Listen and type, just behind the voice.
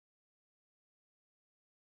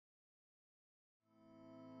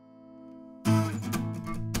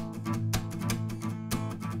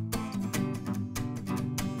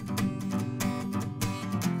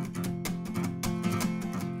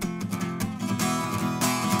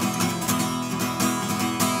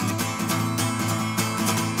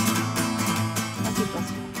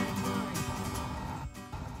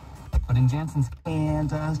dancing and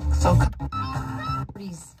so.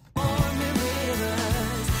 Breeze.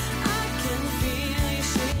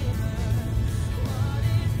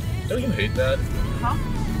 Don't you hate that? Huh?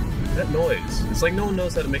 That noise. It's like no one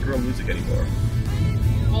knows how to make their own music anymore.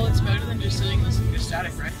 Well, it's better than just sitting listening to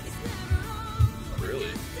static, right?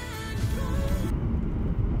 Really?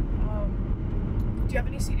 Do you have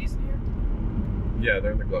any CDs in here? Yeah,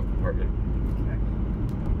 they're in the glove compartment. Okay.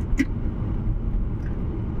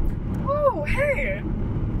 Oh, hey!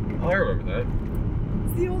 Oh, I remember that.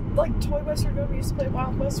 It's the old, like, toy western movie we used to play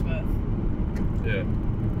Wild West with. Yeah.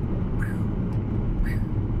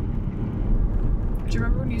 Do you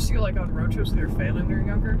remember when you used to go, like, on road trips with your family when you were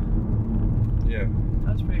younger? Yeah.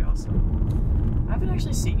 That was pretty awesome. I haven't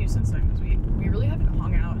actually seen you since then, because we really haven't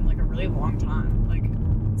hung out in, like, a really long time. Like,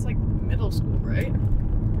 it's like middle school, right?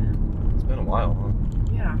 Yeah. It's been a while, huh?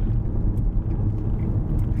 Yeah.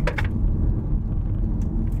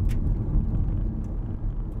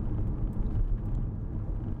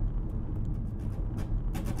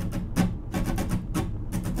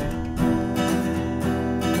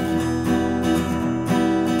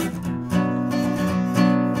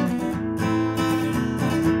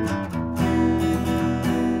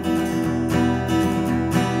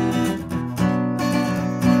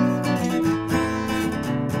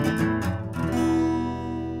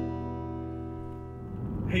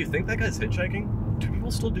 Hey, you think that guy's hitchhiking? Do people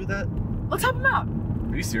still do that? Let's help him out.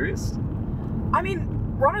 Are you serious? I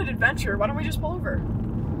mean, we're on an adventure. Why don't we just pull over?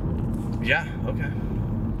 Yeah, okay.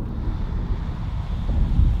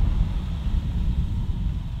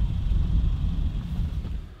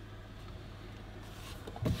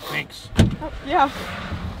 Thanks. Oh, yeah.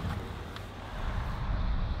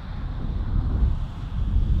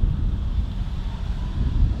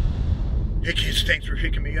 Hey kids, thanks for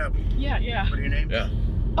picking me up. Yeah, yeah. What are your names? Yeah.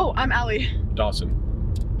 Oh, I'm Allie. Dawson.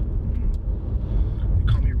 They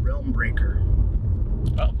call me Realmbreaker.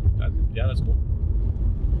 Oh, yeah, that's cool.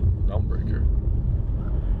 Realmbreaker.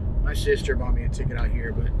 My sister bought me a ticket out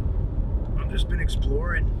here, but I've just been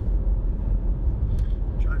exploring.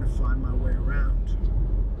 Trying to find my way around.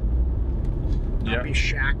 Not be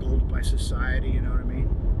shackled by society, you know what I mean?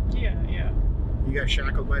 Yeah, yeah. You got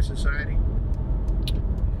shackled by society?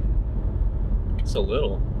 It's a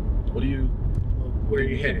little. What do you... Well, where are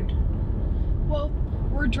you headed? Well,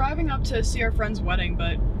 we're driving up to see our friend's wedding,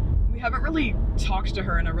 but we haven't really talked to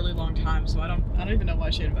her in a really long time, so I don't even know why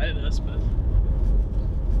she invited us, but...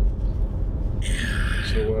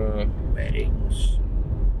 So, Weddings.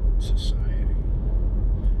 Society.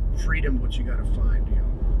 Freedom, what you gotta find, you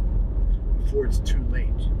know, before it's too late.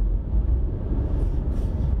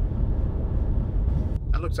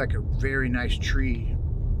 That looks like a very nice tree.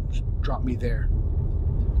 Just drop me there.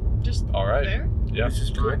 Just all right. there? Yeah. This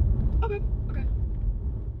is fine. Okay, okay.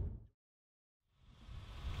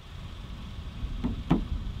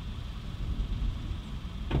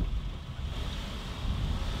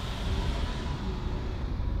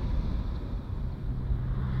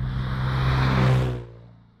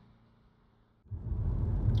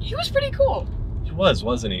 He was pretty cool. He was,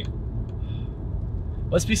 wasn't he?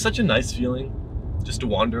 Must be such a nice feeling, just to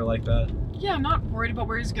wander like that. Yeah, I'm not worried about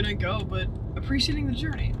where he's gonna go, but appreciating the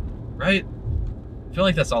journey. Right? I feel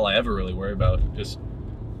like that's all I ever really worry about. Just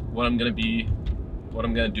what I'm gonna be, what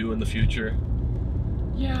I'm gonna do in the future.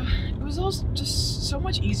 Yeah, it was all just so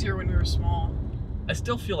much easier when we were small. I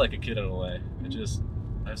still feel like a kid in a way.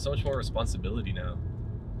 I have so much more responsibility now.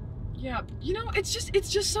 Yeah, you know, it's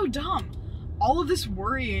just so dumb. All of this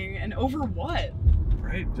worrying, and over what?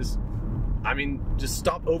 Right? Just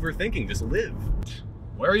stop overthinking. Just live.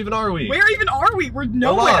 Where even are we? Where even are we? We're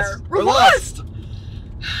nowhere. We're lost.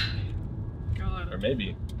 God. Or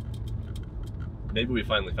maybe we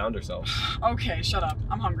finally found ourselves. Okay, shut up.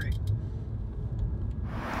 I'm hungry.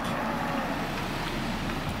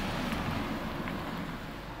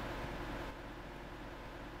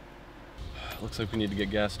 Looks like we need to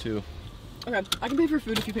get gas too. Okay, I can pay for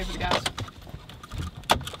food if you pay for the gas.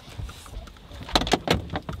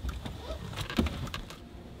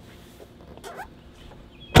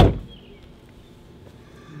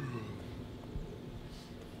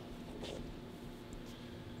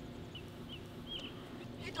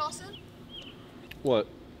 Hey, Dawson. What?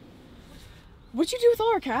 What'd you do with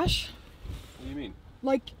all our cash? What do you mean?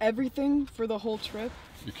 Like, everything for the whole trip?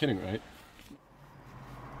 You're kidding, right?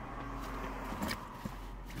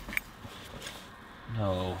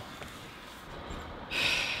 No.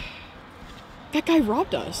 That guy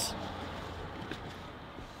robbed us.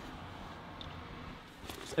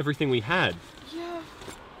 It's everything we had. Yeah.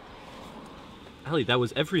 Allie, that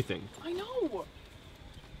was everything. I know.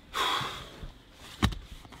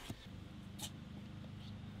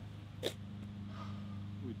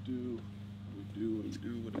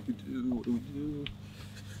 What do we do?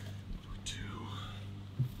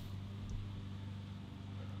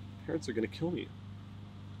 Parents are gonna kill me.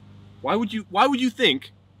 Why would you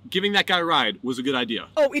think giving that guy a ride was a good idea?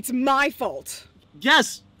 Oh, it's my fault.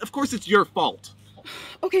 Yes, of course it's your fault.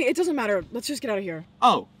 Okay, it doesn't matter. Let's just get out of here.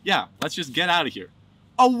 Oh, yeah, let's just get out of here.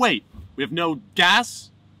 Oh, wait, we have no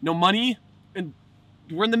gas, no money, and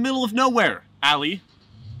we're in the middle of nowhere, Allie.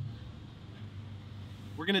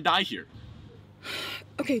 We're gonna die here.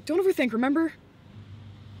 Okay, don't overthink, remember?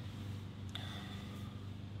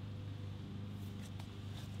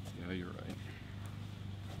 Yeah, you're right.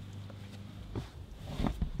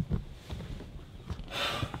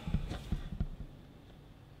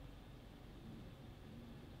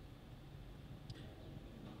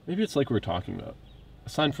 Maybe it's like we were talking about. A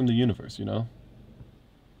sign from the universe, you know?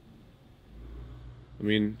 I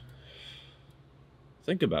mean,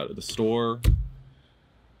 think about it. The store,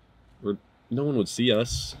 where no one would see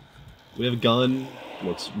us. We have a gun.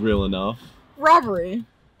 Looks real enough. Robbery.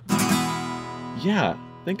 Yeah,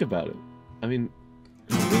 think about it. I mean,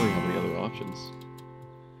 we don't really have any other options.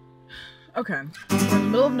 Okay, we're in the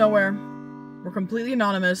middle of nowhere. We're completely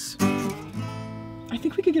anonymous. I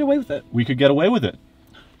think we could get away with it. We could get away with it.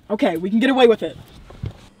 Okay, we can get away with it.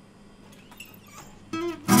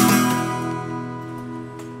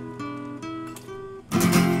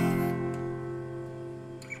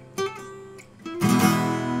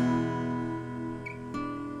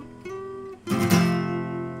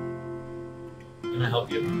 Can I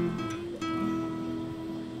help you?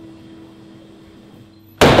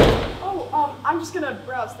 Oh, I'm just gonna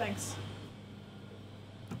browse, thanks.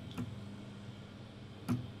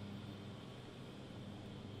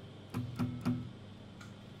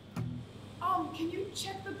 Can you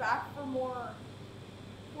check the back for more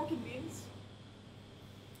pork and beans?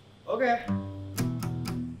 Okay.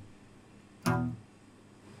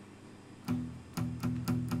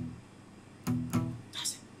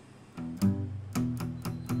 Dawson.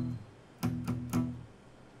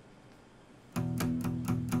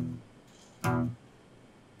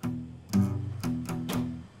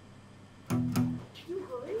 Can you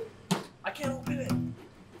hurry? I can't open it.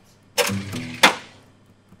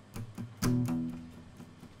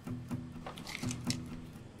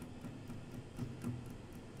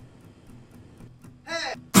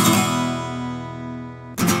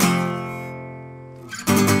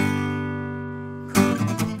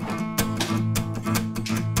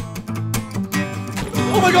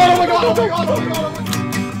 Oh my god, oh my god, oh my god, oh my god!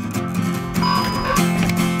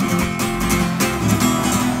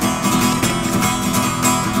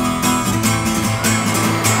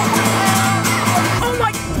 Oh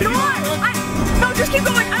my god! No, just keep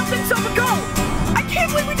going. I don't think so, but go! I can't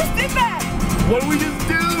believe we just did that! What did we just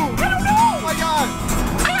do? I don't know! Oh my god!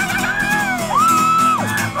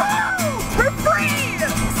 We're free!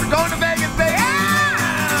 We're going to Vegas, baby!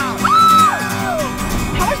 Yeah!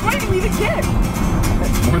 How much money did we even get?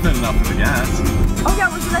 More than enough for the gas. Oh yeah,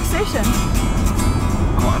 where's the next station?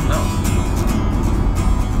 Oh, I don't know.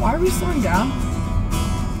 Why are we slowing down?